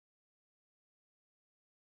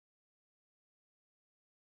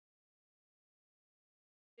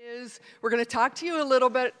We're going to talk to you a little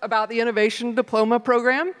bit about the Innovation Diploma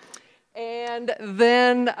program, and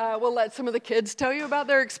then we'll let some of the kids tell you about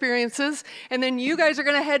their experiences, and then you guys are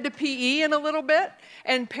going to head to PE in a little bit,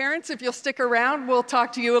 and parents, if you'll stick around, we'll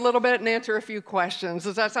talk to you a little bit and answer a few questions.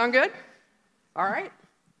 Does that sound good? All right.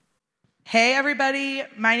 Hey everybody,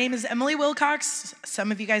 my name is Emily Wilcox.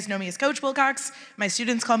 Some of you guys know me as Coach Wilcox. My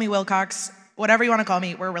students call me Wilcox. Whatever you want to call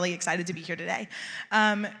me, we're really excited to be here today.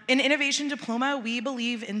 In Innovation Diploma, we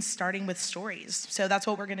believe in starting with stories. So that's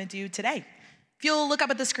what we're going to do today. If you'll look up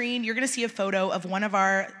at the screen, you're going to see a photo of one of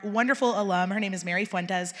our wonderful alum. Her name is Mary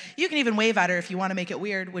Fuentes. You can even wave at her if you want to make it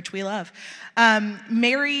weird, which we love.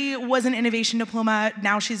 Mary was an Innovation Diploma.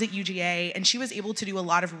 Now she's at UGA, and she was able to do a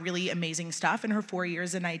lot of really amazing stuff in her 4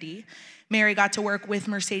 years in ID. Mary got to work with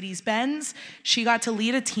Mercedes-Benz. She got to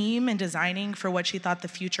lead a team in designing for what she thought the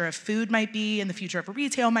future of food might be and the future of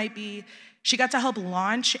retail might be. She got to help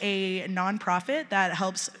launch a nonprofit that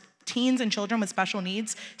helps teens and children with special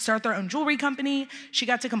needs start their own jewelry company. She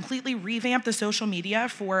got to completely revamp the social media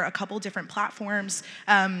for a couple different platforms.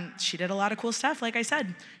 She did a lot of cool stuff, like I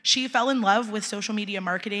said. She fell in love with social media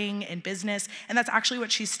marketing and business, and that's actually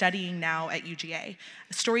what she's studying now at UGA.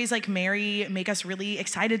 Stories like Mary make us really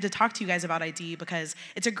excited to talk to you guys about ID because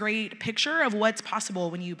it's a great picture of what's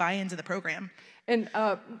possible when you buy into the program. And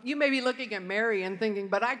you may be looking at Mary and thinking,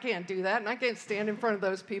 but I can't do that, and I can't stand in front of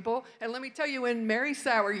those people. And let me tell you, when Mary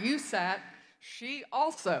sat where you sat, she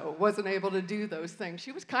also wasn't able to do those things.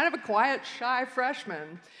 She was kind of a quiet, shy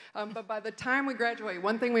freshman. But by the time we graduate,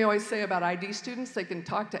 one thing we always say about ID students, they can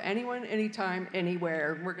talk to anyone, anytime,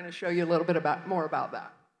 anywhere. And we're going to show you a little bit more about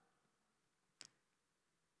that.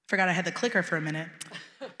 Forgot I had the clicker for a minute.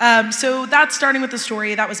 So that's starting with the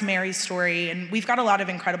story. That was Mary's story. And we've got a lot of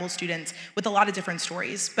incredible students with a lot of different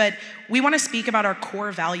stories. But we want to speak about our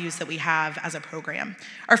core values that we have as a program.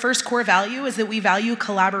 Our first core value is that we value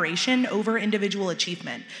collaboration over individual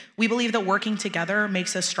achievement. We believe that working together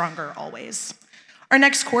makes us stronger always. Our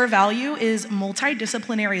next core value is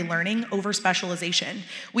multidisciplinary learning over specialization.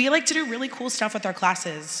 We like to do really cool stuff with our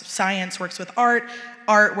classes. Science works with art,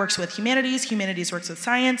 art works with humanities, humanities works with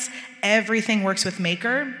science, everything works with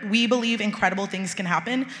maker. We believe incredible things can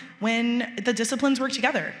happen when the disciplines work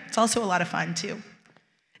together. It's also a lot of fun too.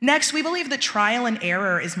 Next, we believe that trial and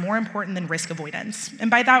error is more important than risk avoidance. And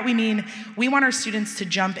by that we mean we want our students to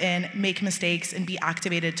jump in, make mistakes, and be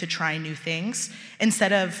activated to try new things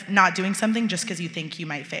instead of not doing something just because you think you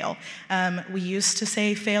might fail. We used to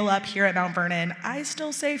say fail up here at Mount Vernon. I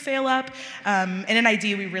still say fail up. And in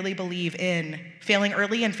ID, we really believe in failing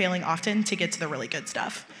early and failing often to get to the really good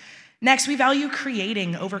stuff. Next, we value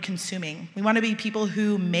creating over consuming. We want to be people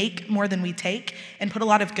who make more than we take and put a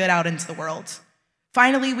lot of good out into the world.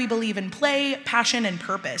 Finally, we believe in play, passion, and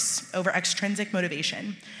purpose over extrinsic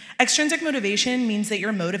motivation. Extrinsic motivation means that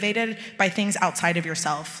you're motivated by things outside of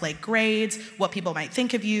yourself, like grades, what people might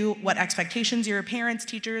think of you, what expectations your parents,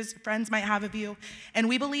 teachers, friends might have of you. And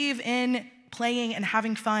we believe in playing and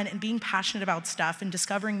having fun and being passionate about stuff and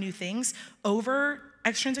discovering new things over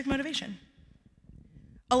extrinsic motivation.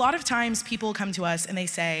 A lot of times people come to us and they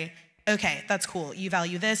say, okay, that's cool. You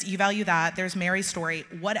value this, you value that. There's Mary's story,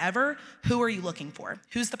 whatever. Who are you looking for?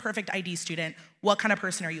 Who's the perfect ID student? What kind of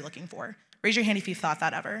person are you looking for? Raise your hand if you've thought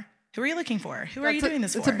that ever. Who are you looking for? Who are you doing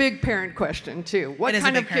this for? It's a big parent question, too. What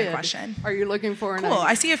kind of kid are you looking for? Cool.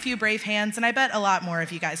 I see a few brave hands, and I bet a lot more of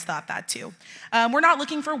you guys thought that, too. We're not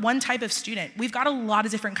looking for one type of student. We've got a lot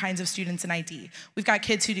of different kinds of students in ID. We've got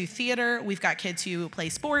kids who do theater. We've got kids who play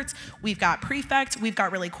sports. We've got prefects. We've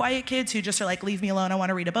got really quiet kids who just are like, leave me alone, I want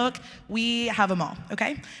to read a book. We have them all,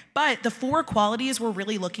 okay? But the 4 qualities we're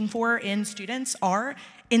really looking for in students are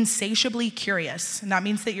insatiably curious. And that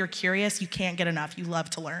means that you're curious, you can't get enough, you love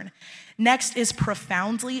to learn. Next is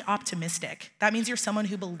profoundly optimistic. That means you're someone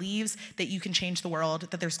who believes that you can change the world,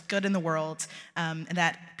 that there's good in the world, and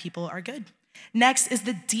that people are good. Next is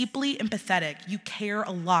the deeply empathetic. You care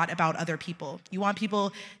a lot about other people. You want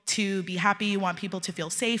people to be happy, you want people to feel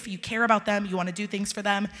safe, you care about them, you want to do things for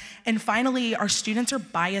them. And finally, our students are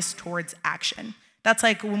biased towards action. That's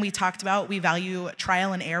like when we talked about we value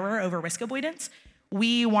trial and error over risk avoidance.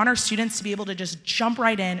 We want our students to be able to just jump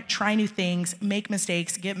right in, try new things, make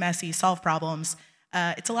mistakes, get messy, solve problems.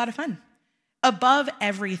 It's a lot of fun. Above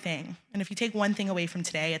everything, and if you take one thing away from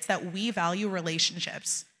today, it's that we value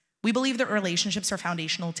relationships. We believe that relationships are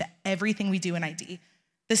foundational to everything we do in ID.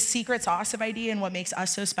 The secret sauce of ID and what makes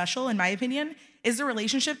us so special, in my opinion, is the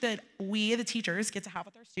relationship that we, the teachers, get to have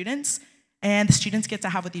with our students and the students get to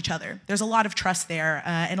have with each other. There's a lot of trust there,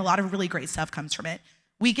 and a lot of really great stuff comes from it.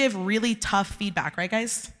 We give really tough feedback, right,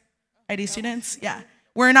 guys? ID students? Yeah.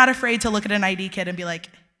 We're not afraid to look at an ID kid and be like,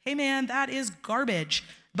 hey, man, that is garbage.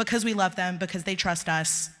 because we love them, because they trust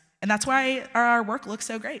us. And that's why our work looks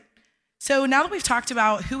so great. So now that we've talked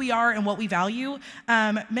about who we are and what we value,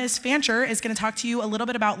 Ms. Fancher is going to talk to you a little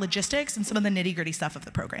bit about logistics and some of the nitty-gritty stuff of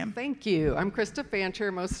the program. Thank you. I'm Krista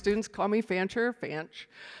Fancher. Most students call me Fancher, Fanch.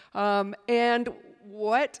 And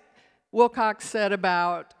what Wilcox said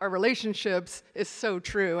about our relationships is so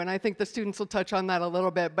true, and I think the students will touch on that a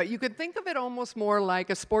little bit, but you could think of it almost more like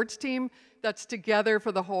a sports team that's together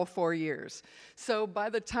for the whole 4 years. So by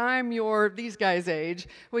the time you're these guys' age,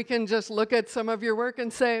 we can just look at some of your work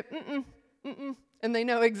and say, and they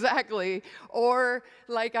know exactly. Or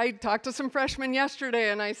like I talked to some freshmen yesterday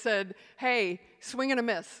and I said, hey, swing and a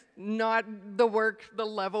miss, not the work, the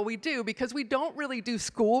level we do, because we don't really do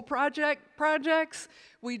school projects.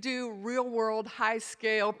 We do real-world,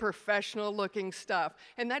 high-scale, professional-looking stuff,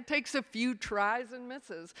 and that takes a few tries and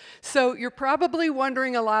misses. So you're probably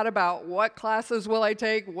wondering a lot about what classes will I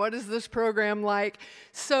take, what is this program like?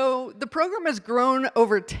 So the program has grown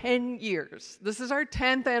over 10 years. This is our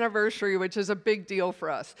 10th anniversary, which is a big deal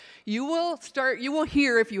for us. You will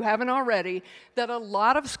hear, if you haven't already, that a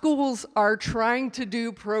lot of schools are trying to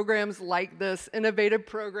do programs like this, innovative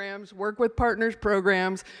programs, work with partners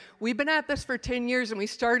programs. We've been at this for 10 years, and we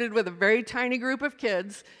started with a very tiny group of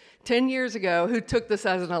kids 10 years ago who took this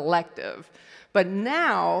as an elective. But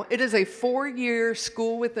now it is a 4-year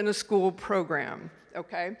school within a school program,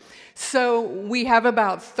 okay? So we have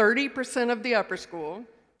about 30% of the upper school,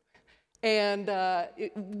 and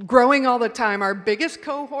growing all the time. Our biggest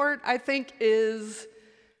cohort, I think, is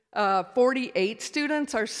 48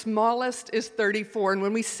 students. Our smallest is 34. And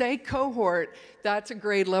when we say cohort, that's a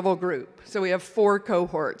grade level group. So we have 4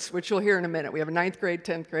 cohorts, which you'll hear in a minute. We have a 9th grade,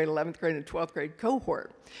 10th grade, 11th grade, and 12th grade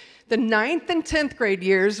cohort. The 9th and 10th grade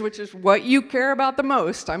years, which is what you care about the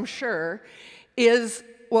most, I'm sure, is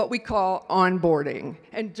what we call onboarding.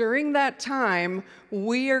 And during that time,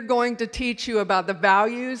 we are going to teach you about the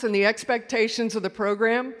values and the expectations of the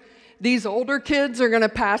program. These older kids are going to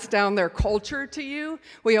pass down their culture to you.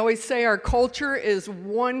 We always say our culture is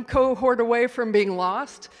one cohort away from being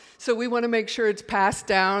lost. So we want to make sure it's passed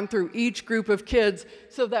down through each group of kids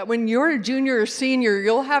so that when you're a junior or senior,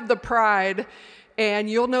 you'll have the pride and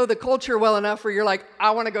you'll know the culture well enough where you're like,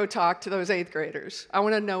 I want to go talk to those 8th graders. I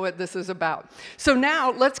want to know what this is about. So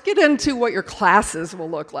now let's get into what your classes will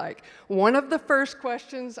look like. One of the first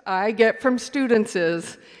questions I get from students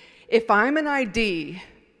is, if I'm an ID,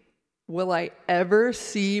 will I ever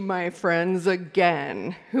see my friends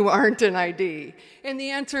again who aren't an ID? And the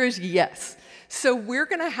answer is yes. So we're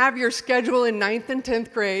going to have your schedule in 9th and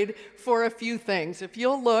 10th grade for a few things. If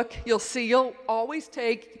you'll look, you'll see you'll always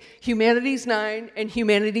take Humanities 9 and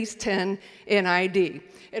Humanities 10 in ID.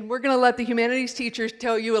 And we're going to let the humanities teachers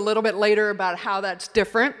tell you a little bit later about how that's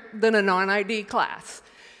different than a non-ID class.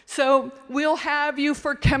 So we'll have you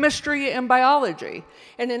for chemistry and biology.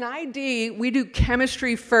 And in ID, we do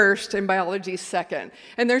chemistry first and biology second.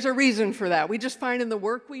 And there's a reason for that. We just find in the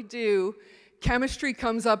work we do, chemistry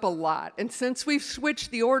comes up a lot. And since we've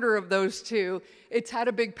switched the order of those two, it's had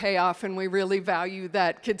a big payoff, and we really value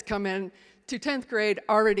that kids come in to 10th grade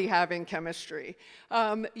already having chemistry.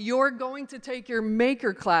 You're going to take your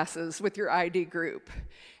maker classes with your ID group.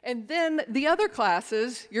 And then the other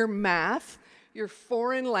classes, your math, your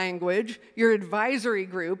foreign language, your advisory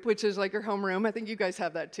group, which is like your homeroom. I think you guys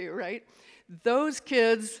have that too, right? Those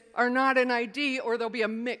kids are not in ID, or there'll be a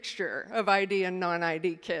mixture of ID and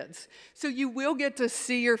non-ID kids. So you will get to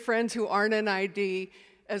see your friends who aren't in ID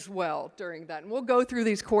as well during that. And we'll go through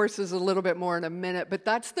these courses a little bit more in a minute, but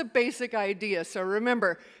that's the basic idea. So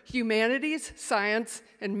remember, humanities, science,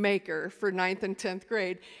 and maker for 9th and 10th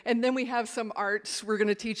grade. And then we have some arts. We're going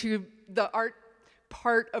to teach you the art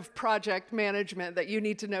part of project management that you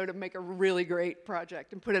need to know to make a really great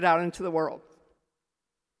project and put it out into the world.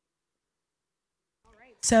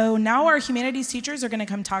 So now our humanities teachers are going to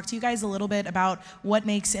come talk to you guys a little bit about what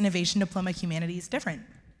makes Innovation Diploma Humanities different.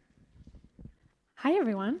 Hi,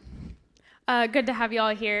 everyone. Good to have you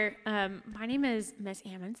all here. My name is Miss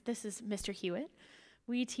Ammons. This is Mr. Hewitt.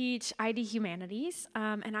 We teach ID Humanities,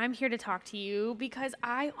 and I'm here to talk to you because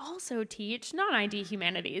I also teach non-ID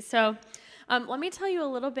Humanities. So let me tell you a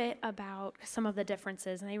little bit about some of the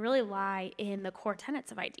differences, and they really lie in the core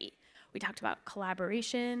tenets of ID. We talked about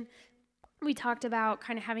collaboration. We talked about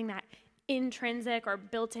kind of having that intrinsic or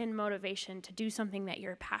built-in motivation to do something that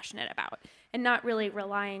you're passionate about and not really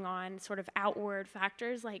relying on sort of outward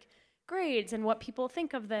factors like grades and what people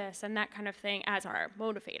think of this and that kind of thing as our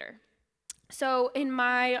motivator. So in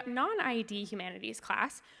my non-ID humanities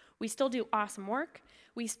class, We still do awesome work.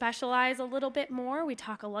 We specialize a little bit more. We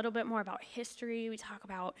talk a little bit more about history. We talk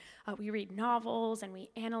about, we read novels and we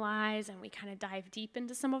analyze and we kind of dive deep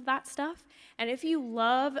into some of that stuff. And if you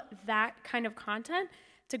love that kind of content,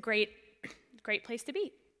 it's a great place to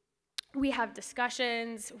be. We have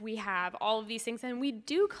discussions, we have all of these things, and we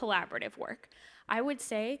do collaborative work. I would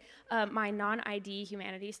say my non-ID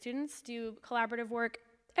humanities students do collaborative work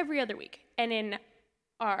every other week. And in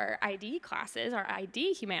our ID classes, our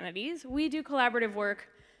ID humanities, we do collaborative work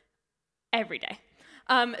every day.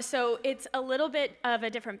 So it's a little bit of a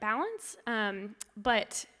different balance,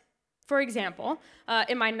 but for example,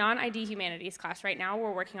 in my non-ID humanities class right now,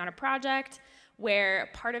 we're working on a project where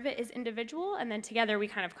part of it is individual, and then together we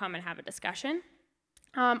kind of come and have a discussion.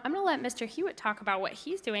 I'm gonna let Mr. Hewitt talk about what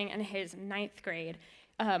he's doing in his 9th grade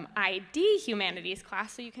ID humanities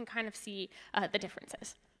class so you can kind of see the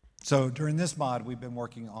differences. So during this mod, we've been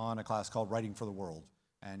working on a class called Writing for the World,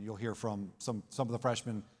 and you'll hear from some of the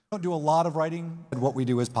freshmen. We don't do a lot of writing, but what we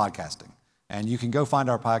do is podcasting. And you can go find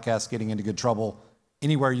our podcast, Getting Into Good Trouble,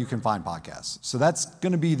 anywhere you can find podcasts. So that's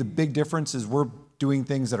gonna be the big difference is we're doing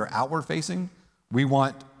things that are outward facing. We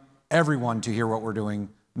want everyone to hear what we're doing,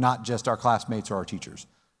 not just our classmates or our teachers.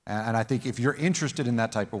 And I think if you're interested in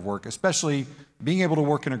that type of work, especially being able to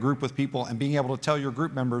work in a group with people and being able to tell your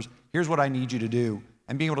group members, here's what I need you to do,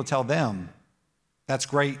 and being able to tell them, that's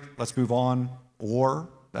great, let's move on, or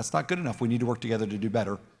that's not good enough, we need to work together to do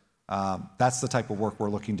better. That's the type of work we're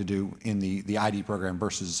looking to do in the ID program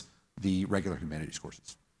versus the regular humanities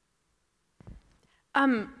courses.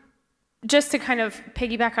 Just to kind of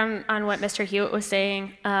piggyback on what Mr. Hewitt was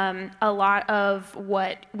saying, a lot of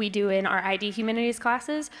what we do in our ID humanities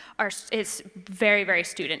classes is very, very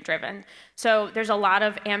student driven. So there's a lot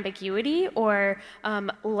of ambiguity or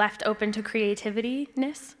left open to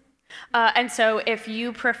creativity-ness. And so if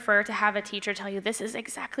you prefer to have a teacher tell you this is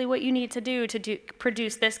exactly what you need to do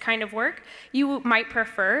produce this kind of work, you might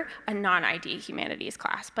prefer a non-ID humanities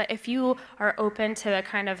class. But if you are open to a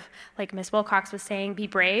kind of, like Ms. Wilcox was saying, be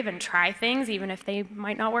brave and try things even if they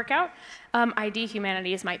might not work out, ID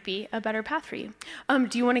humanities might be a better path for you.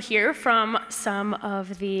 Do you want to hear from some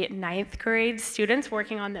of the 9th grade students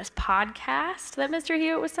working on this podcast that Mr.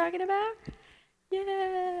 Hewitt was talking about?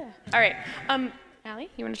 Yeah. All right.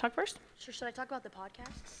 Allie, you want to talk first? Sure, should I talk about the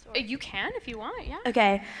podcasts? You can if you want, yeah.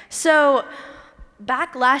 Okay, so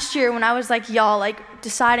back last year when I was like y'all, like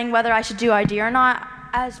deciding whether I should do ID or not,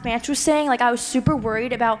 as Vance was saying, like I was super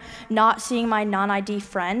worried about not seeing my non-ID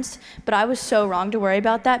friends, but I was so wrong to worry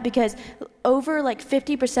about that because over like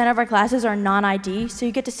 50% of our classes are non-ID, so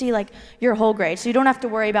you get to see like your whole grade, so you don't have to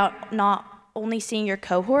worry about not only seeing your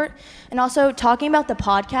cohort. And also talking about the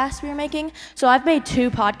podcast we were making, so I've made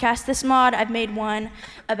 2 podcasts this mod. I've made one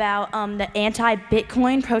about the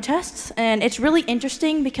anti-Bitcoin protests, and it's really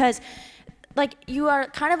interesting because like you are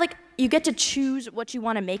kind of like, you get to choose what you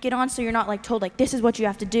want to make it on, so you're not like told like this is what you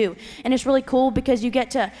have to do. And it's really cool because you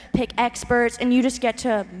get to pick experts and you just get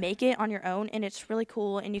to make it on your own, and it's really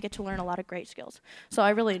cool and you get to learn a lot of great skills. So I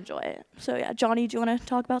really enjoy it. So yeah, Johnny, do you want to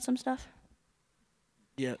talk about some stuff?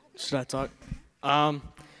 Yeah, should I talk?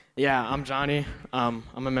 Yeah, I'm Johnny. I'm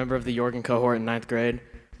a member of the Jorgen cohort in 9th grade.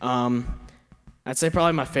 I'd say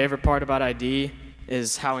probably my favorite part about ID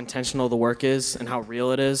is how intentional the work is and how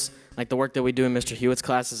real it is. Like the work that we do in Mr. Hewitt's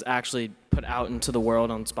class is actually put out into the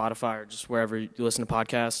world on Spotify or just wherever you listen to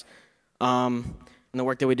podcasts. And the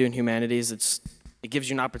work that we do in humanities, it gives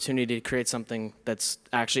you an opportunity to create something that's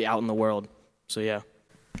actually out in the world. So yeah.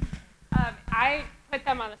 I put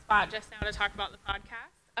them on the spot just now to talk about the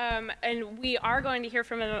podcast. And we are going to hear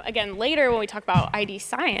from them again later when we talk about ID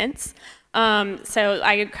science. So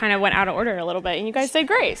I kind of went out of order a little bit, and you guys did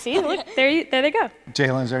great. See, look, there they go.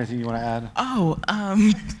 Jalen, is there anything you want to add?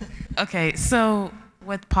 Oh, okay. So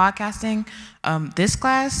with podcasting, this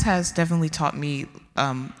class has definitely taught me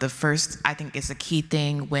the first, I think it's a key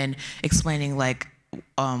thing when explaining like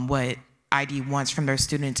what ID wants from their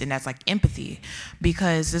students, and that's like empathy,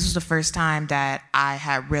 because this was the first time that I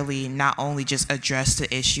had really not only just addressed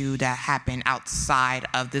the issue that happened outside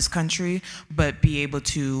of this country, but be able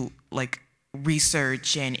to like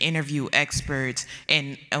research and interview experts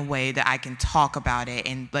in a way that I can talk about it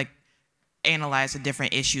and like analyze the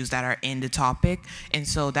different issues that are in the topic. And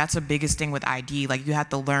so that's the biggest thing with ID. Like you have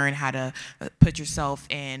to learn how to put yourself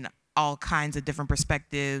in all kinds of different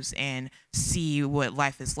perspectives and see what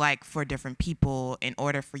life is like for different people in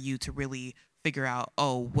order for you to really figure out,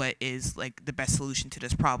 oh, what is like the best solution to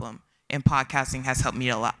this problem. And podcasting has helped me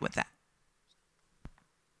a lot with that.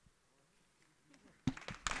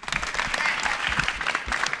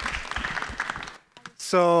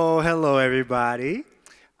 So hello everybody.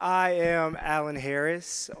 I am Alan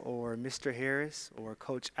Harris, or Mr. Harris, or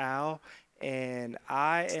Coach Al, and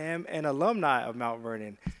I am an alumni of Mount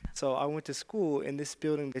Vernon. So I went to school in this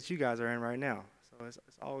building that you guys are in right now. So it's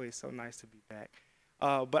always so nice to be back.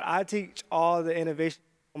 But I teach all the Innovation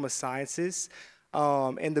Diploma Sciences.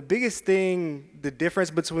 And the biggest thing, the difference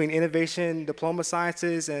between Innovation Diploma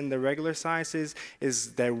Sciences and the regular sciences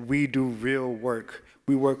is that we do real work.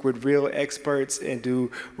 We work with real experts and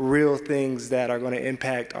do real things that are going to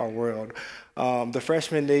impact our world. The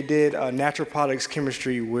freshmen, they did natural products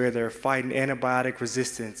chemistry where they're fighting antibiotic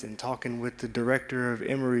resistance and talking with the director of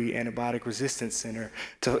Emory Antibiotic Resistance Center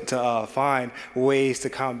to find ways to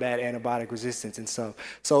combat antibiotic resistance and stuff.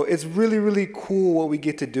 So it's really, really cool what we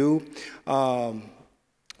get to do. And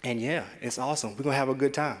yeah, it's awesome. We're going to have a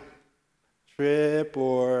good time. Trip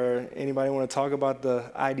or anybody want to talk about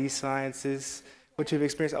the ID sciences? What you've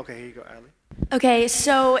experienced? Okay, here you go, Allie. Okay,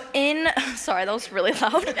 so sorry, that was really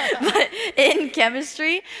loud, but in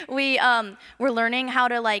chemistry, we're learning how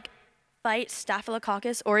to fight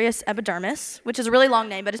Staphylococcus aureus epidermis, which is a really long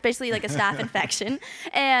name, but it's basically like a staph infection.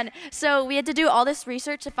 And so we had to do all this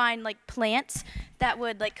research to find plants that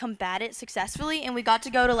would combat it successfully, and we got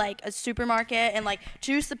to go to a supermarket and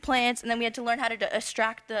choose the plants, and then we had to learn how to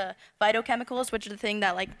extract the phytochemicals, which are the thing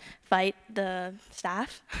that fight the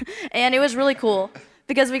staph. And it was really cool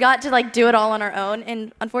because we got to do it all on our own,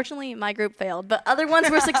 and unfortunately my group failed, but other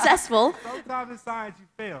ones were successful. Sometimes in science you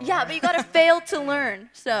fail. Yeah, right? But you gotta fail to learn,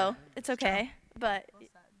 so it's okay. But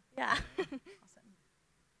yeah.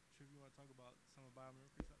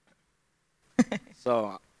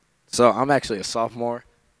 So I'm actually a sophomore,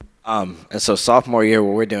 and so sophomore year,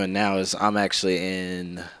 what we're doing now is I'm actually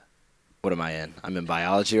in, what am I in? I'm in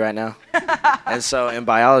biology right now. And so in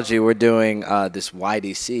biology, we're doing this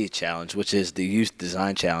YDC challenge, which is the Youth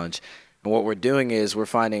Design Challenge. And what we're doing is we're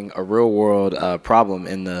finding a real world problem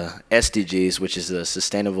in the SDGs, which is the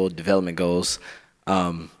Sustainable Development Goals.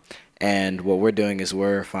 And what we're doing is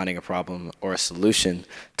we're finding a problem or a solution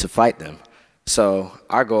to fight them. So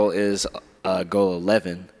our goal is goal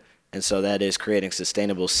 11, and so that is creating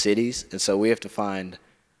sustainable cities. And so we have to find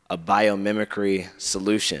a biomimicry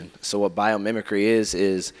solution. So what biomimicry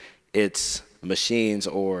is it's machines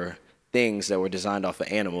or things that were designed off of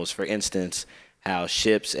animals. For instance, how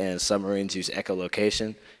ships and submarines use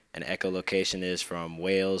echolocation, and echolocation is from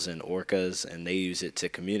whales and orcas, and they use it to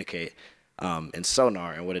communicate. And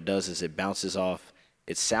sonar, and what it does is it bounces off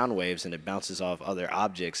its sound waves and it bounces off other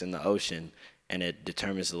objects in the ocean, and it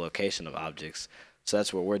determines the location of objects. So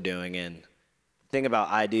that's what we're doing. And the thing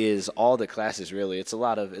about ID is all the classes really, it's a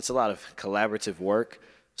lot of collaborative work.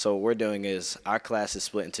 So what we're doing is our class is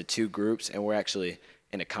split into 2 groups, and we're actually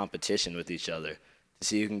in a competition with each other to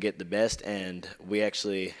see who can get the best. And we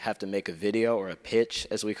actually have to make a video or a pitch,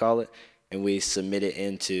 as we call it, and we submit it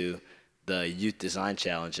into the Youth Design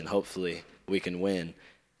Challenge, and hopefully we can win.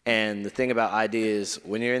 And the thing about ID is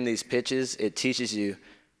when you're in these pitches, it teaches you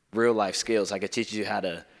real life skills. It teaches you how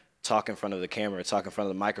to talk in front of the camera, talk in front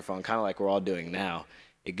of the microphone, kind of like we're all doing now.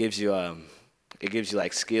 It gives you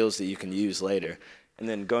skills that you can use later. And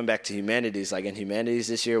then going back to humanities, in humanities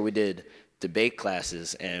this year, we did debate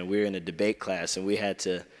classes, and we were in a debate class, and we had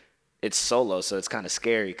to, it's solo, so it's kind of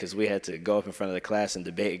scary because we had to go up in front of the class and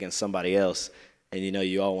debate against somebody else. And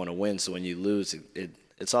you all want to win, so when you lose,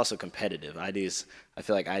 it's also competitive. I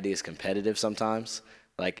feel like ID is competitive sometimes,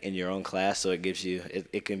 in your own class, so it gives you,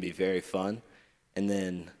 it can be very fun. And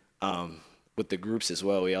then with the groups as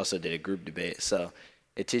well, we also did a group debate. So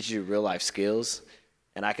it teaches you real life skills.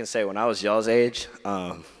 And I can say when I was y'all's age,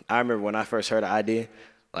 I remember when I first heard of ID,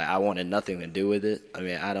 I wanted nothing to do with it. I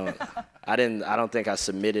mean, I don't think I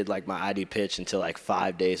submitted my ID pitch until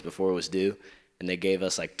 5 days before it was due, and they gave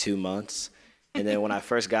us 2 months. And then when I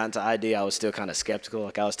first got into ID, I was still kind of skeptical.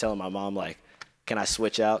 I was telling my mom, can I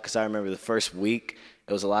switch out? Because I remember the first week,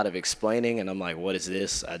 it was a lot of explaining, and I'm like, what is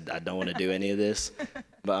this? I don't want to do any of this.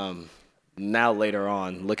 But now later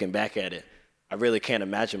on, looking back at it, I really can't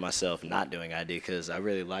imagine myself not doing ID because I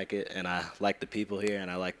really like it, and I like the people here, and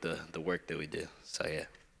I like the work that we do. So, yeah.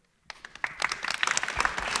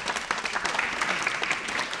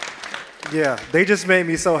 Yeah, they just made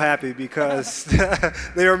me so happy because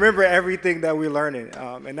they remember everything that we're learning.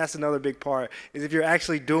 And that's another big part, is if you're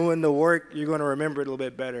actually doing the work, you're going to remember it a little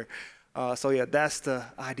bit better. So yeah, that's the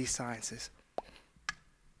ID sciences.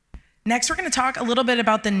 Next, we're going to talk a little bit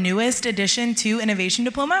about the newest addition to Innovation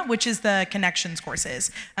Diploma, which is the Connections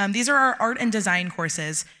courses. These are our art and design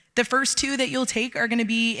courses. The first 2 that you'll take are going to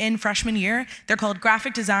be in freshman year. They're called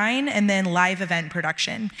graphic design and then live event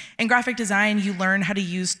production. In graphic design, you learn how to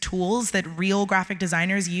use tools that real graphic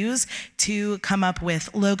designers use to come up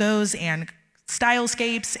with logos and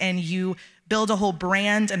stylescapes and you build a whole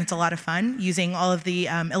brand, and it's a lot of fun using all of the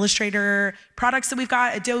Illustrator products that we've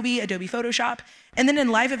got, Adobe Photoshop. And then in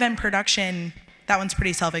live event production, that one's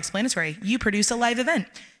pretty self-explanatory. You produce a live event.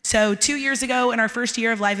 So 2 years ago, in our first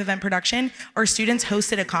year of live event production, our students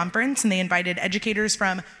hosted a conference and they invited educators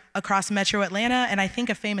from across Metro Atlanta, and I think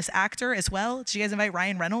a famous actor as well. Did you guys invite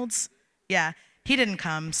Ryan Reynolds? Yeah. He didn't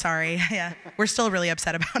come, sorry. Yeah, we're still really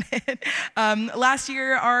upset about it. Last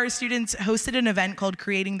year, our students hosted an event called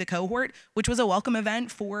Creating the Cohort, which was a welcome event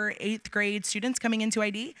for 8th grade students coming into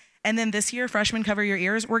ID. And then this year, freshmen cover your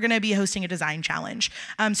ears, we're gonna be hosting a design challenge.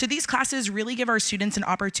 So these classes really give our students an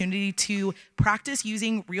opportunity to practice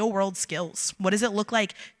using real world skills. What does it look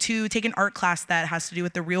like to take an art class that has to do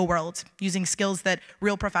with the real world, using skills that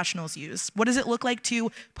real professionals use? What does it look like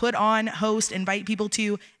to put on, host, invite people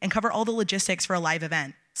to, and cover all the logistics for a live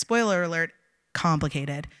event? Spoiler alert,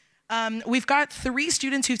 complicated. We've got 3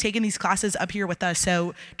 students who've taken these classes up here with us.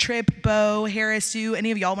 So Tripp, Bo, Harris, do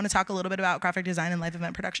any of y'all want to talk a little bit about graphic design and live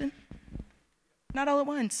event production? Not all at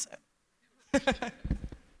once.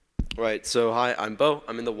 Right, so hi, I'm Bo.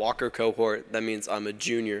 I'm in the Walker cohort. That means I'm a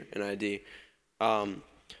junior in ID.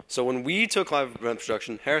 So when we took live event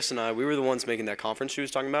production, Harris and I, we were the ones making that conference she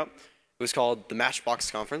was talking about. It was called the Matchbox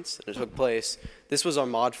Conference, and it took place. This was our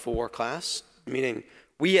Mod 4 class, meaning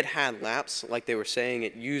we had laps, like they were saying,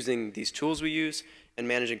 at using these tools we use and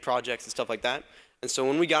managing projects and stuff like that. And so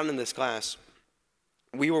when we got into this class,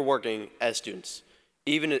 we were working as students.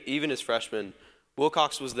 Even as freshmen,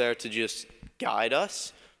 Wilcox was there to just guide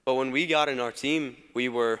us. But when we got in our team, we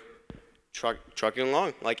were trucking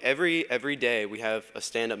along. Like every day, we have a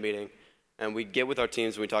stand-up meeting, and we get with our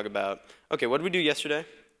teams and we talk about, okay, what did we do yesterday?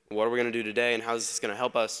 What are we going to do today? And how is this going to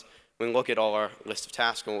help us? We look at all our list of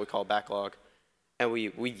tasks and what we call backlog, and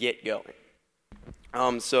we get going.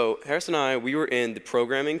 So Harris and I, we were in the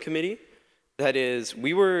programming committee. That is,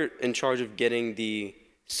 we were in charge of getting the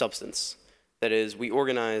substance. That is, we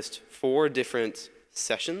organized 4 different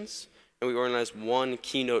sessions, and we organized 1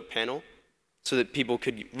 keynote panel so that people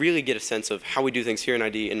could really get a sense of how we do things here in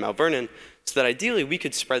ID in Mount Vernon, so that ideally we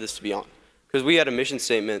could spread this to beyond. Because we had a mission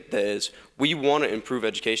statement that is, we want to improve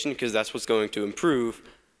education because that's what's going to improve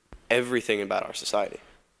everything about our society.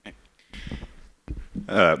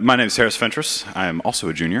 My name is Harris Fentress. I'm also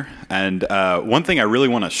a junior, and one thing I really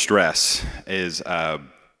want to stress is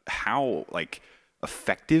how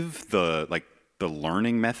effective the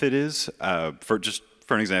learning method is. For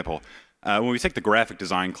an example, when we take the graphic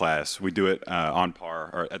design class, we do it on par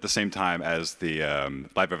or at the same time as the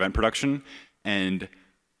live event production, and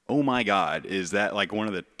oh my God, is that one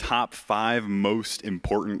of the top 5 most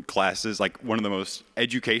important classes, one of the most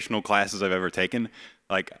educational classes I've ever taken.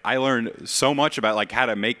 I learned so much about how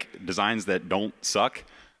to make designs that don't suck.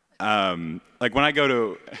 When I go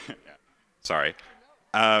to, sorry.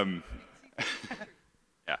 Yeah.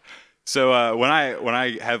 So when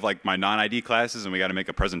I have my non-ID classes and we got to make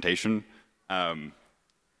a presentation,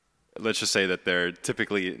 let's just say that they're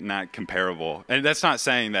typically not comparable. And that's not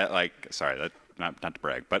saying that sorry, that not to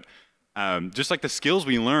brag, but just the skills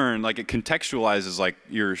we learn, it contextualizes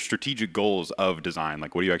your strategic goals of design.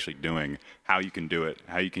 What are you actually doing? How you can do it?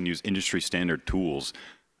 How you can use industry standard tools?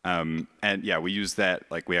 And yeah, we use that.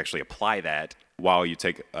 We actually apply that while you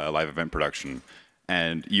take live event production,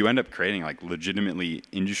 and you end up creating legitimately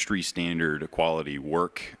industry standard quality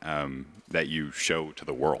work that you show to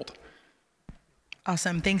the world.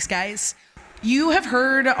 Awesome, thanks guys. You have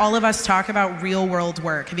heard all of us talk about real world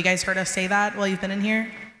work. Have you guys heard us say that while you've been in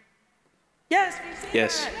here? Yes, we've seen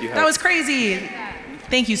yes, that. You have. That was crazy.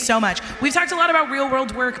 Thank you so much. We've talked a lot about real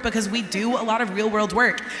world work because we do a lot of real world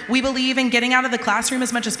work. We believe in getting out of the classroom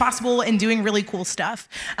as much as possible and doing really cool stuff.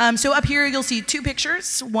 So up here you'll see 2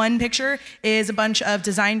 pictures. One picture is a bunch of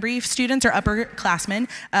design brief students or upperclassmen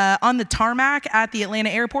on the tarmac at the Atlanta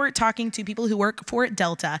airport talking to people who work for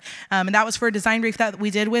Delta. And that was for a design brief that we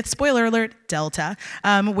did with, spoiler alert, Delta,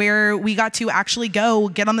 where we got to actually go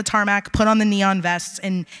get on the tarmac, put on the neon vests,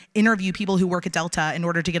 and interview people who work at Delta in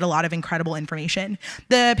order to get a lot of incredible information.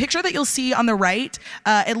 The picture that you'll see on the right,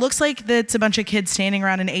 it looks like it's a bunch of kids standing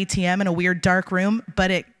around an ATM in a weird dark room, but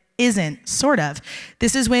it isn't, sort of.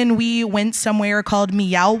 This is when we went somewhere called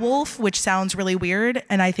Meow Wolf, which sounds really weird,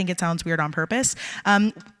 and I think it sounds weird on purpose.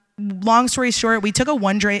 Long story short, we took a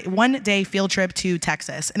one-day field trip to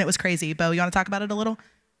Texas, and it was crazy. Bo, you want to talk about it a little?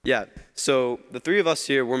 Yeah, so the 3 of us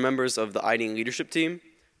here, we're members of the ID leadership team.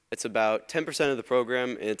 It's about 10% of the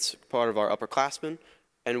program. It's part of our upperclassmen.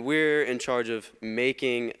 And we're in charge of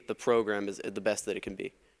making the program the best that it can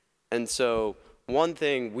be. And so one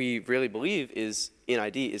thing we really believe is in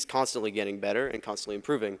ID is constantly getting better and constantly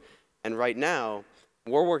improving. And right now,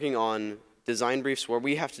 we're working on design briefs where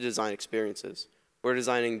we have to design experiences. We're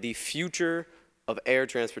designing the future of air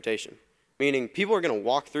transportation, meaning people are going to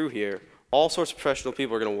walk through here. All sorts of professional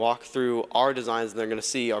people are going to walk through our designs and they're going to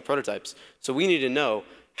see our prototypes. So we need to know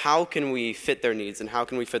how can we fit their needs and how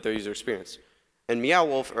can we fit their user experience. And Meow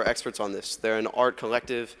Wolf are experts on this. They're an art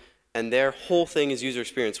collective and their whole thing is user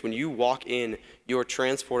experience. When you walk in, you're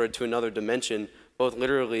transported to another dimension, both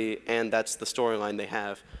literally and that's the storyline they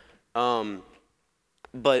have.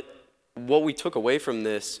 But what we took away from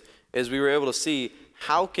this is we were able to see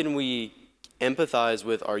how can we empathize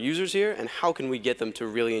with our users here and how can we get them to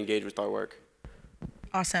really engage with our work.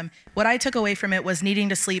 Awesome. What I took away from it was needing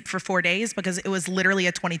to sleep for 4 days because it was literally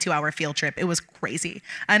a 22-hour field trip. It was crazy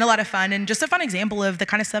and a lot of fun and just a fun example of the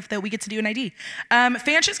kind of stuff that we get to do in ID.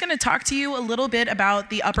 Fanch is going to talk to you a little bit about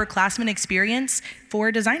the upperclassmen experience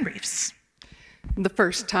for design briefs. The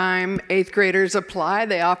first time 8th graders apply,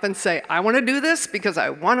 they often say, I want to do this because I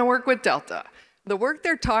want to work with Delta. The work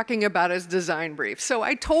they're talking about is design briefs. So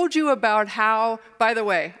I told you about how, by the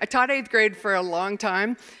way, I taught 8th grade for a long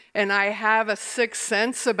time, and I have a sixth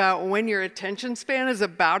sense about when your attention span is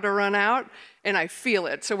about to run out, and I feel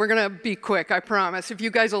it. So we're going to be quick, I promise, if you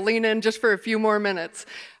guys will lean in just for a few more minutes.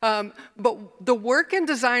 But the work in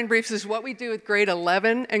design briefs is what we do with grade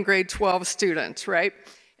 11 and grade 12 students, right?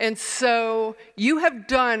 And so you have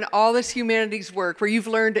done all this humanities work where you've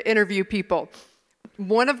learned to interview people.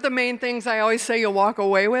 One of the main things I always say you'll walk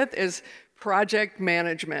away with is project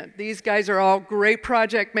management. These guys are all great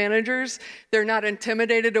project managers. They're not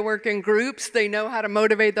intimidated to work in groups. They know how to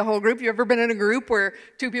motivate the whole group. You ever been in a group where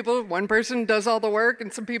two people, one person does all the work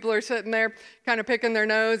and some people are sitting there kind of picking their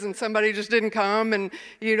nose and somebody just didn't come and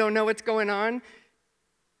you don't know what's going on?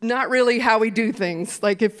 Not really how we do things.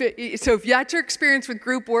 Like if that's your experience with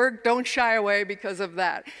group work, don't shy away because of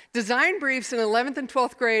that. Design briefs in 11th and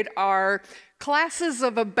 12th grade are classes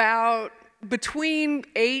of about between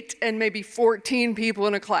 8 and maybe 14 people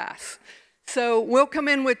in a class. So we'll come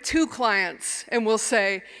in with 2 clients and we'll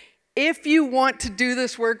say, if you want to do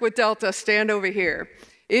this work with Delta, stand over here.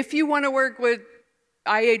 If you want to work with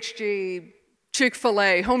IHG,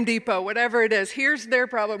 Chick-fil-A, Home Depot, whatever it is, here's their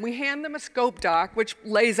problem. We hand them a scope doc, which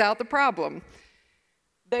lays out the problem.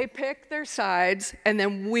 They pick their sides, and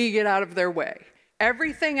then we get out of their way.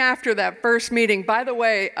 Everything after that first meeting, by the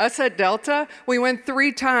way, us at Delta, we went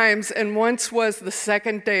 3 times, and once was the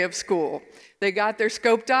second day of school. They got their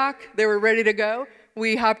scope doc, they were ready to go.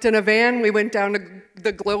 We hopped in a van, we went down to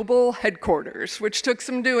the global headquarters, which took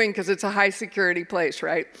some doing because it's a high security place,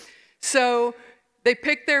 right? So they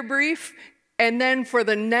picked their brief, and then for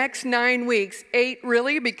the next 9 weeks, 8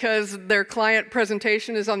 really, because their client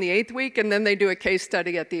presentation is on the 8th week, and then they do a case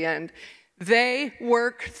study at the end. They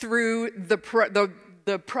work through the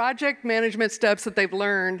project management steps that they've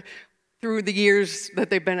learned through the years that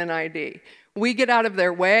they've been in ID. We get out of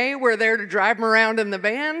their way. We're there to drive them around in the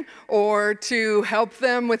van or to help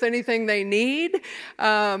them with anything they need.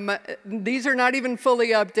 These are not even fully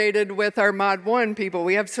updated with our Mod 1 people.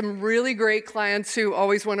 We have some really great clients who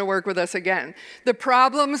always want to work with us again. The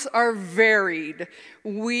problems are varied.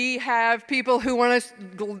 We have people who want us,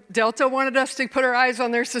 Delta wanted us to put our eyes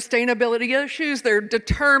on their sustainability issues. They're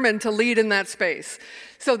determined to lead in that space.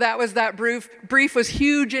 So that was that brief. Brief was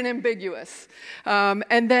huge and ambiguous.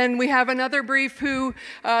 And then we have another brief who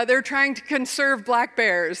they're trying to conserve black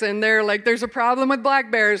bears. And they're like, there's a problem with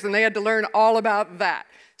black bears. And they had to learn all about that.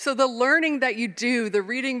 So the learning that you do, the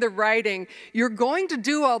reading, the writing, you're going to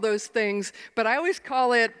do all those things. But I always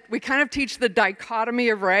call it, we kind of teach the dichotomy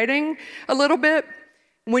of writing a little bit.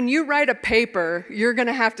 When you write a paper, you're going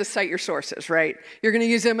to have to cite your sources, right? You're going to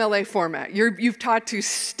use MLA format. You've taught to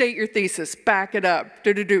state your thesis, back it up,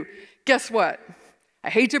 Guess what?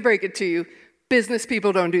 I hate to break it to you, business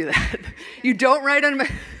people don't do that. You don't write them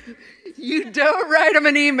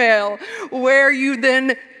an email where you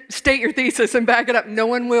then state your thesis and back it up. No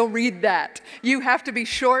one will read that. You have to be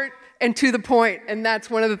short and to the point, and that's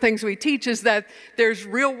one of the things we teach is that there's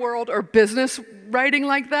real world or business writing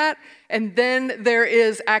like that, and then there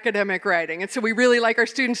is academic writing. And so we really like our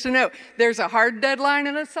students to know there's a hard deadline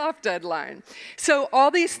and a soft deadline. So all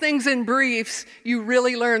these things in briefs, you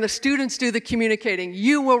really learn. The students do the communicating.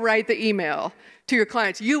 You will write the email to your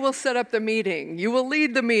clients. You will set up the meeting. You will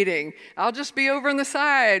lead the meeting. I'll just be over on the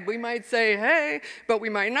side. We might say, hey, but we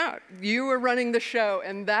might not. You are running the show,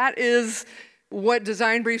 and that is what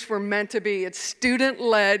design briefs were meant to be. It's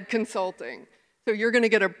student-led consulting. So you're going to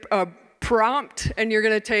get a prompt, and you're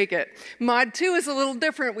going to take it. Mod 2 is a little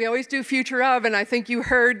different. We always do future of, and I think you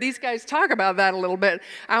heard these guys talk about that a little bit.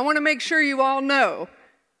 I want to make sure you all know.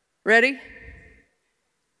 Ready?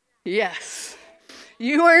 Yes.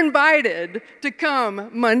 You are invited to come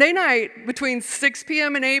Monday night between 6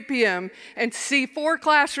 p.m. and 8 p.m. and see 4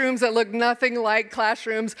 classrooms that look nothing like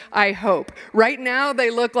classrooms, I hope. Right now, they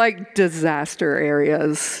look like disaster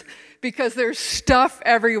areas because there's stuff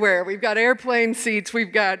everywhere. We've got airplane seats,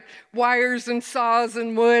 we've got wires and saws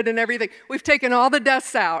and wood and everything. We've taken all the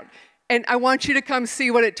desks out, and I want you to come see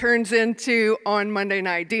what it turns into on Monday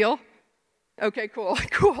night. Deal? Okay, cool,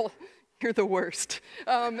 cool. You're the worst.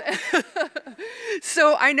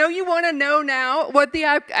 So I know you want to know now what the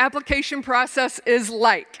application process is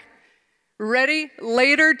like. Ready?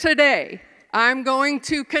 Later today, I'm going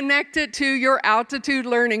to connect it to your Altitude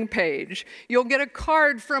Learning page. You'll get a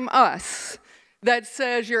card from us that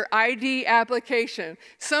says your ID application.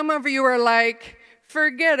 Some of you are like,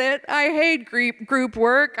 forget it. I hate group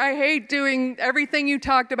work. I hate doing everything you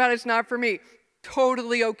talked about. It's not for me.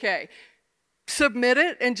 Totally okay. Submit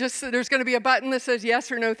it, and there's going to be a button that says yes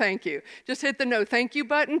or no thank you. Just hit the no thank you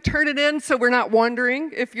button, turn it in so we're not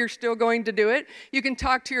wondering if you're still going to do it. You can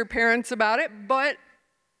talk to your parents about it, but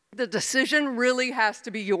the decision really has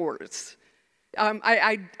to be yours.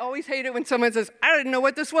 I always hate it when someone says, I didn't know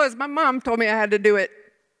what this was. My mom told me I had to do it.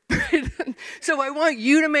 So I want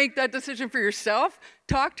you to make that decision for yourself.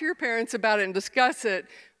 Talk to your parents about it and discuss it,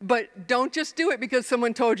 but don't just do it because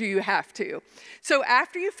someone told you you have to. So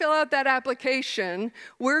after you fill out that application,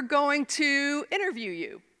 we're going to interview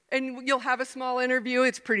you. And you'll have a small interview.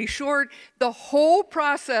 It's pretty short. The whole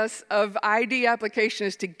process of ID application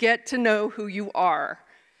is to get to know who you are.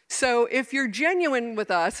 So if you're genuine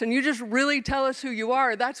with us and you just really tell us who you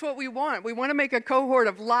are, that's what we want. We want to make a cohort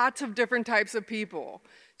of lots of different types of people.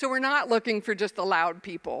 So we're not looking for just the loud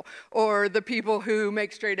people or the people who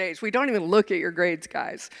make straight A's. We don't even look at your grades,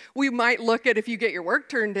 guys. We might look at if you get your work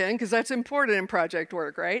turned in, because that's important in project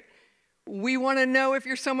work, right? We want to know if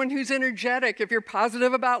you're someone who's energetic, if you're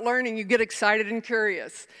positive about learning, you get excited and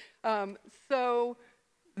curious. So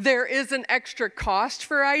there is an extra cost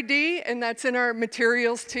for ID, and that's in our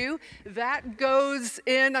materials too. That goes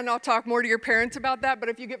in, and I'll talk more to your parents about that, but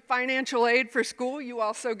if you get financial aid for school, you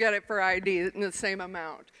also get it for ID in the same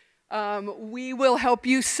amount. We will help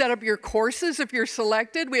you set up your courses if you're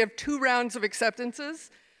selected. We have 2 rounds of acceptances.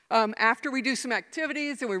 After we do some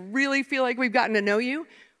activities and we really feel like we've gotten to know you,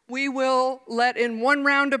 we will let in 1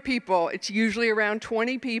 round of people. It's usually around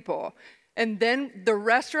 20 people. And then the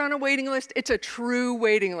rest are on a waiting list. It's a true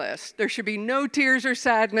waiting list. There should be no tears or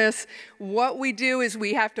sadness. What we do is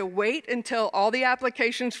we have to wait until all the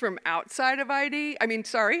applications from outside of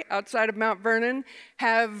outside of Mount Vernon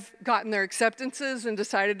have gotten their acceptances and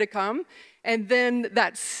decided to come. And then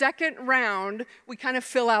that second round, we kind of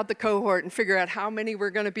fill out the cohort and figure out how many we're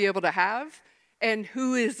going to be able to have and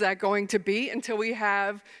who is that going to be until we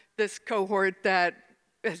have this cohort that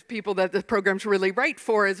as people that the program's really right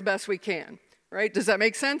for as best we can, right? Does that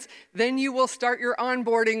make sense? Then you will start your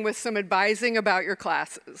onboarding with some advising about your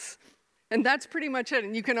classes. And that's pretty much it.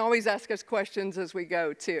 And you can always ask us questions as we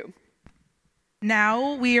go too.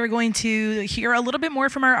 Now we are going to hear a little bit more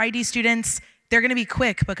from our ID students. They're going to be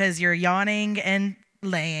quick because you're yawning and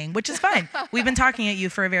laying, which is fine. We've been talking at you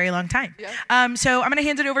for a very long time. Yeah. So I'm going to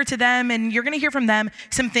hand it over to them, and you're going to hear from them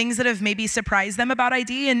some things that have maybe surprised them about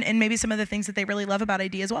ID and maybe some of the things that they really love about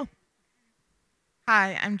ID as well.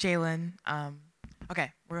 Hi, I'm Jalen.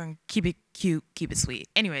 Okay, we're going to keep it cute, keep it sweet.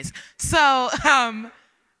 Anyways, so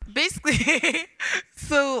basically,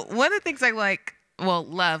 so one of the things I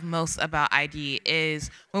love most about ID is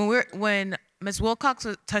when Ms. Wilcox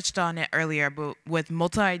touched on it earlier, but with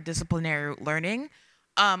multidisciplinary learning,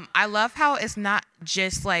 I love how it's not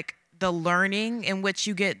just like the learning in which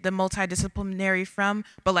you get the multidisciplinary from,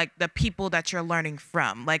 but like the people that you're learning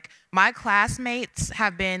from. Like my classmates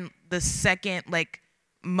have been the second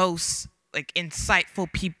most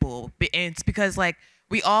insightful people. And it's because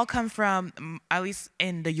we all come from, at least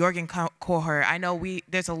in the Jorgen cohort, I know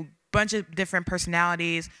there's a bunch of different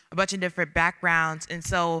personalities, a bunch of different backgrounds, and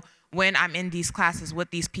so when I'm in these classes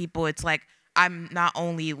with these people, it's like I'm not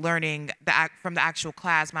only learning from the actual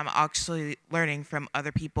class, but I'm actually learning from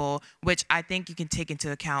other people, which I think you can take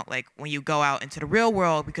into account when you go out into the real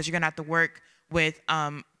world, because you're gonna have to work with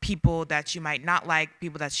people that you might not like,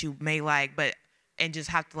 people that you may like, and just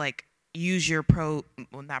have to use your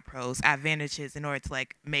advantages in order to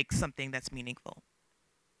make something that's meaningful.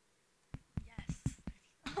 Yes.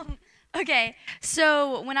 Okay,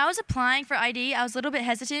 so when I was applying for ID, I was a little bit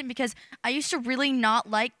hesitant because I used to really not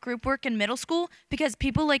like group work in middle school because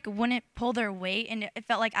people like wouldn't pull their weight and it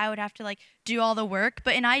felt like I would have to like do all the work.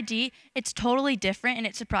 But in ID, it's totally different and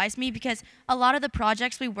it surprised me because a lot of the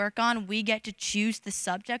projects we work on, we get to choose the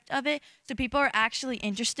subject of it. So people are actually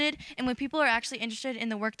interested, and when people are actually interested in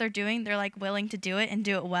the work they're doing, they're like willing to do it and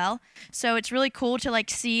do it well. So it's really cool to like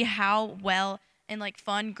see how well and like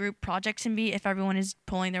fun group projects can be if everyone is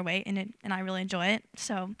pulling their weight, and I really enjoy it.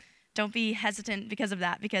 So don't be hesitant because of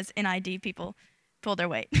that, because in ID people pull their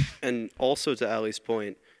weight. And also to Allie's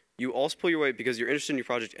point, you also pull your weight because you're interested in your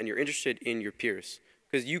project and you're interested in your peers,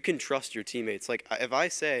 because you can trust your teammates. Like if I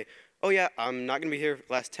say, oh yeah, I'm not going to be here for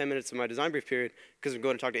the last 10 minutes of my design brief period because I'm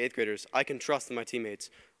going to talk to 8th graders, I can trust that my teammates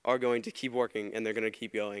are going to keep working and they're going to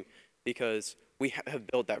keep going because we have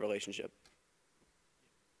built that relationship.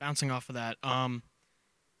 Bouncing off of that,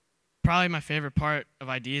 probably my favorite part of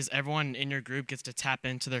ID is everyone in your group gets to tap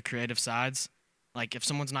into their creative sides. Like if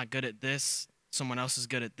someone's not good at this, someone else is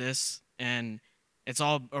good at this, and it's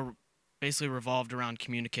all basically revolved around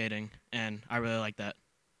communicating, and I really like that.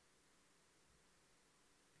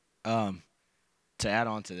 To add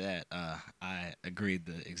on to that, I agreed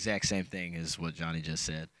the exact same thing as what Johnny just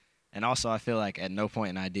said. And also I feel like at no point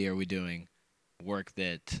in ID are we doing work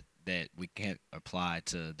that we can't apply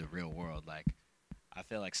to the real world. Like I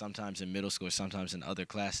feel like sometimes in middle school, sometimes in other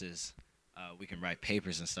classes, we can write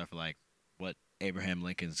papers and stuff like what Abraham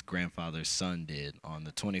Lincoln's grandfather's son did on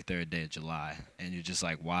the 23rd day of July. And you're just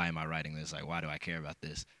like, why am I writing this? Like, why do I care about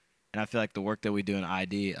this? And I feel like the work that we do in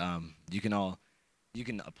ID, you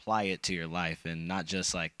can apply it to your life, and not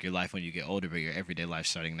just like your life when you get older, but your everyday life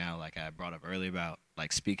starting now. Like I brought up earlier about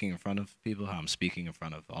like speaking in front of people, how I'm speaking in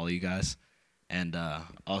front of all of you guys. And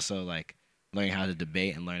also like learning how to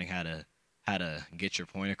debate and learning how to get your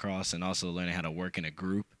point across, and also learning how to work in a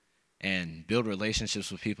group and build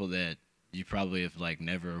relationships with people that you probably have like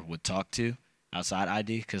never would talk to outside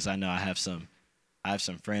ID. Because I know I have some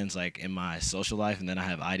friends like in my social life, and then I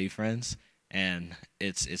have ID friends, and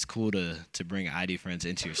it's cool to bring ID friends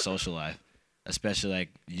into your social life, especially like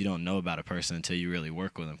you don't know about a person until you really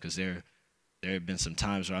work with them. Because there have been some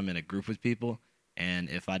times where I'm in a group with people, and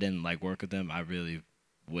if I didn't like work with them, I really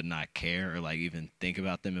would not care or like even think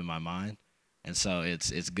about them in my mind. And so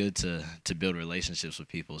it's good to build relationships with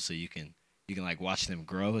people so you can like watch them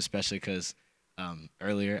grow, especially because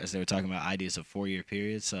earlier as they were talking about ID is a 4-year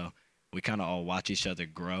period, so we kind of all watch each other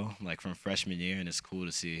grow like from freshman year, and it's cool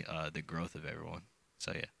to see the growth of everyone.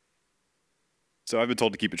 So yeah. So I've been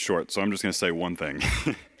told to keep it short, so I'm just going to say one thing.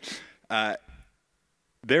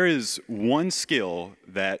 There is one skill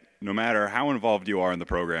that no matter how involved you are in the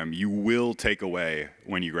program, you will take away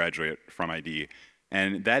when you graduate from ID.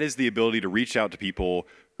 And that is the ability to reach out to people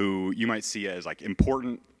who you might see as like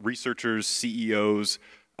important researchers, CEOs,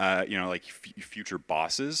 like future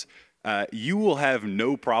bosses. You will have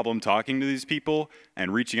no problem talking to these people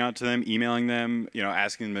and reaching out to them, emailing them,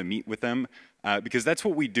 asking them to meet with them. Because that's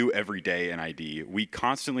what we do every day in ID. We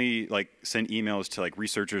constantly like send emails to like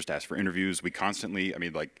researchers to ask for interviews. We constantly,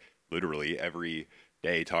 literally every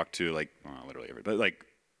day talk to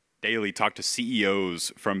daily talk to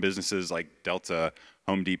CEOs from businesses like Delta,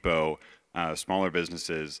 Home Depot, smaller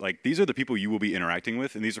businesses. Like these are the people you will be interacting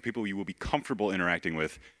with, and these are people you will be comfortable interacting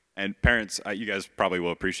with. And parents, you guys probably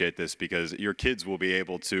will appreciate this because your kids will be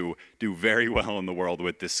able to do very well in the world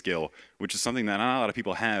with this skill, which is something that not a lot of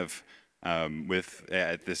people have.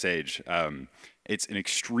 At this age, it's an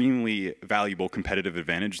extremely valuable competitive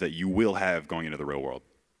advantage that you will have going into the real world.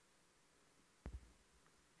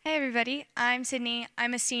 Hey everybody, I'm Sydney.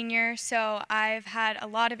 I'm a senior, so I've had a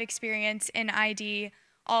lot of experience in ID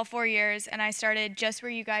all 4 years, and I started just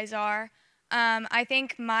where you guys are. I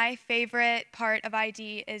think my favorite part of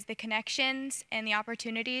ID is the connections and the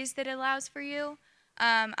opportunities that it allows for you.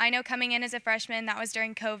 I know coming in as a freshman, that was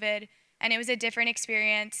during COVID, and it was a different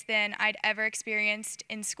experience than I'd ever experienced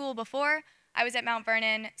in school before. I was at Mount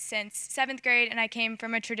Vernon since 7th grade, and I came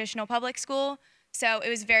from a traditional public school, so it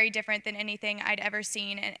was very different than anything I'd ever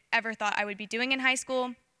seen and ever thought I would be doing in high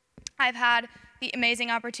school. I've had the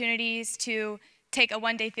amazing opportunities to take a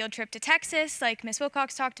one-day field trip to Texas, like Ms.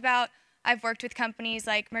 Wilcox talked about. I've worked with companies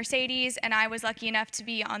like Mercedes, and I was lucky enough to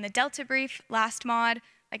be on the Delta brief last mod,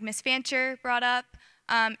 like Ms. Fancher brought up.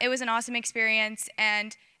 It was an awesome experience,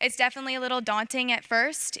 and it's definitely a little daunting at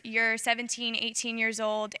first. You're 17, 18 years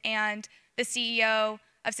old, and the CEO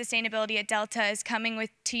of sustainability at Delta is coming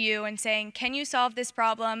to you and saying, can you solve this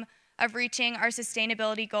problem of reaching our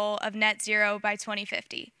sustainability goal of net zero by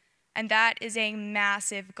 2050? And that is a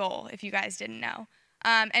massive goal, if you guys didn't know.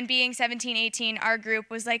 And being 17, 18, our group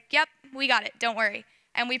was like, yep, we got it, don't worry.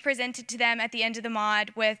 And we presented to them at the end of the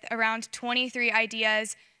mod with around 23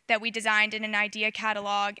 ideas that we designed in an idea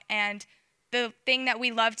catalog. And the thing that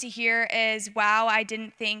we love to hear is, wow, I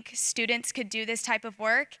didn't think students could do this type of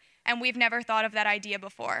work, and we've never thought of that idea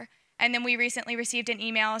before. And then we recently received an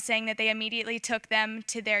email saying that they immediately took them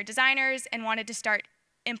to their designers and wanted to start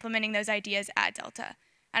implementing those ideas at Delta.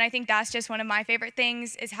 And I think that's just one of my favorite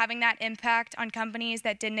things, is having that impact on companies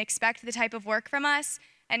that didn't expect the type of work from us,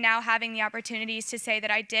 and now having the opportunities to say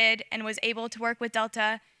that I did and was able to work with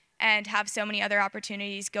Delta and have so many other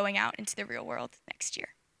opportunities going out into the real world next year.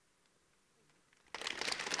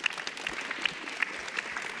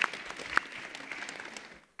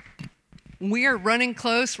 We are running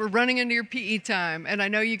close. We're running into your PE time, and I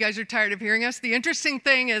know you guys are tired of hearing us. The interesting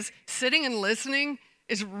thing is sitting and listening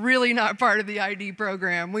is really not part of the ID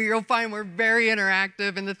program. You'll find we're very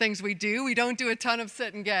interactive in the things we do. We don't do a ton of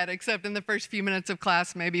sit and get, except in the first few minutes of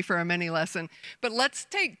class, maybe for a mini lesson. But let's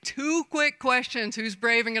take 2 quick questions. Who's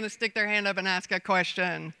brave and going to stick their hand up and ask a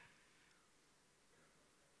question?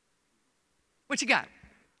 What you got?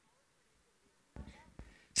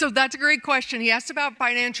 So that's a great question. He asked about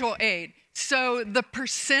financial aid. So the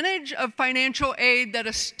percentage of financial aid that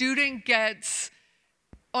a student gets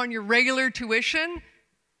on your regular tuition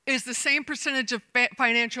is the same percentage of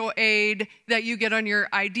financial aid that you get on your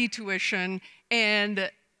ID tuition. And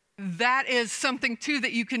that is something, too,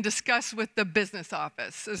 that you can discuss with the business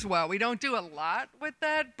office as well. We don't do a lot with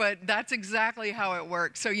that, but that's exactly how it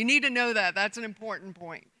works. So you need to know that. That's an important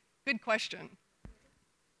point. Good question.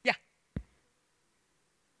 Yeah.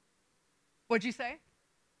 What'd you say?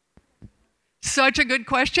 Such a good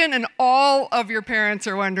question, and all of your parents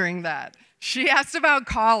are wondering that. She asked about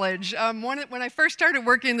college. When I first started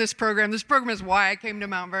working in this program is why I came to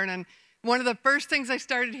Mount Vernon. One of the first things I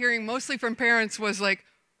started hearing mostly from parents was like,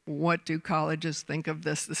 what do colleges think of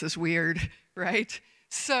this? This is weird, right?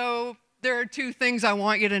 So there are 2 things I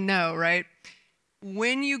want you to know, right?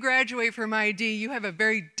 When you graduate from ID, you have a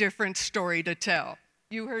very different story to tell.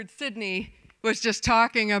 You heard Sydney was just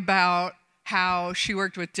talking about how she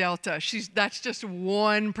worked with Delta. That's just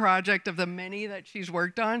one project of the many that she's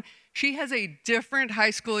worked on. She has a different high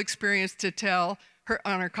school experience to tell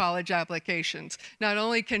on her college applications. Not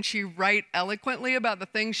only can she write eloquently about the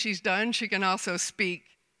things she's done, she can also speak,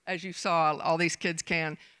 as you saw, all these kids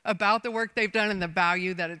can, about the work they've done and the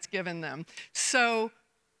value that it's given them. So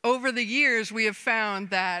over the years, we have found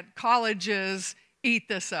that colleges eat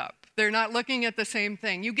this up. They're not looking at the same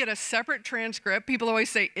thing. You get a separate transcript. People always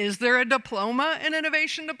say, is there a diploma, an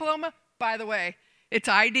Innovation Diploma? By the way, it's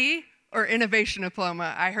ID or Innovation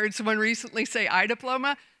Diploma. I heard someone recently say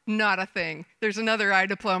iDiploma. Not a thing. There's another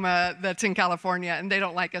iDiploma that's in California, and they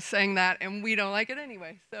don't like us saying that, and we don't like it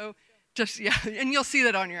anyway. So just, yeah, and you'll see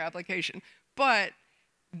that on your application. But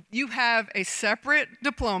you have a separate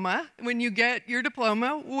diploma. When you get your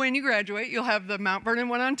diploma, when you graduate, you'll have the Mount Vernon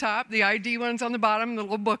one on top, the ID one's on the bottom, the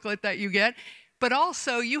little booklet that you get. But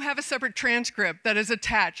also, you have a separate transcript that is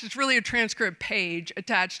attached. It's really a transcript page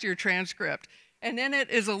attached to your transcript. And in it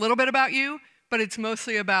is a little bit about you, but it's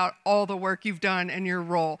mostly about all the work you've done and your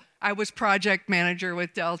role. I was project manager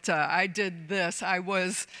with Delta. I did this. I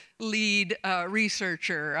was lead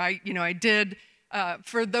researcher. I did.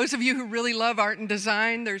 For those of you who really love art and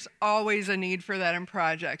design, there's always a need for that in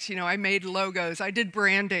projects. I made logos, I did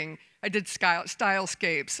branding, I did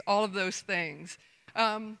stylescapes, all of those things.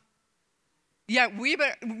 Real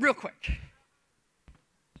quick.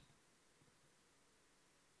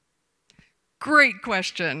 Great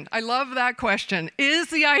question. I love that question.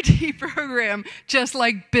 Is the ID program just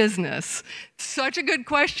like business? Such a good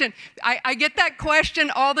question. I get that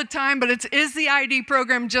question all the time, but is the ID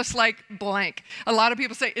program just like blank? A lot of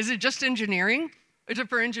people say, is it just engineering? Is it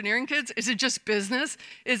for engineering kids? Is it just business?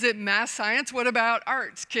 Is it math science? What about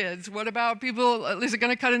arts kids? What about people, is it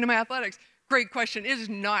going to cut into athletics? Great question. It is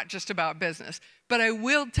not just about business. But I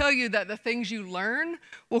will tell you that the things you learn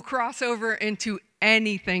will cross over into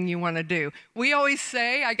anything you want to do. We always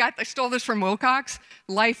say, I stole this from Wilcox,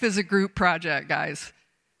 life is a group project, guys.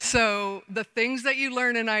 So the things that you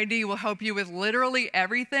learn in ID will help you with literally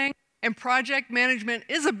everything. And project management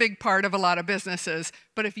is a big part of a lot of businesses.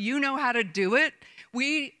 But if you know how to do it,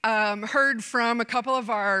 we heard from a couple of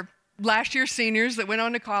our last year seniors that went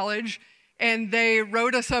on to college, and they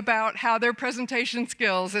wrote us about how their presentation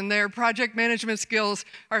skills and their project management skills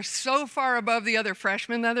are so far above the other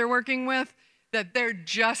freshmen that they're working with that they're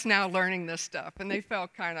just now learning this stuff, and they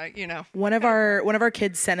felt kind of, One of our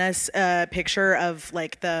kids sent us a picture of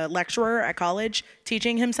like the lecturer at college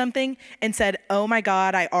teaching him something and said, "Oh my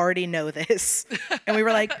God, I already know this," and we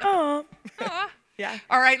were like, "Oh." Yeah.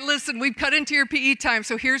 All right, listen, we've cut into your PE time,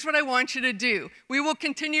 so here's what I want you to do. We will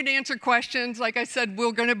continue to answer questions. Like I said,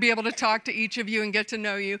 we're going to be able to talk to each of you and get to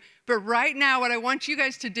know you. But right now, what I want you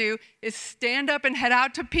guys to do is stand up and head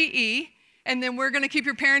out to PE, and then we're going to keep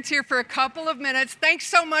your parents here for a couple of minutes. Thanks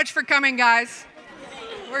so much for coming, guys.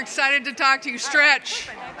 We're excited to talk to you. Stretch.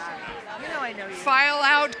 File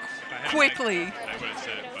out quickly. I would have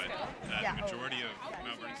said it, but majority of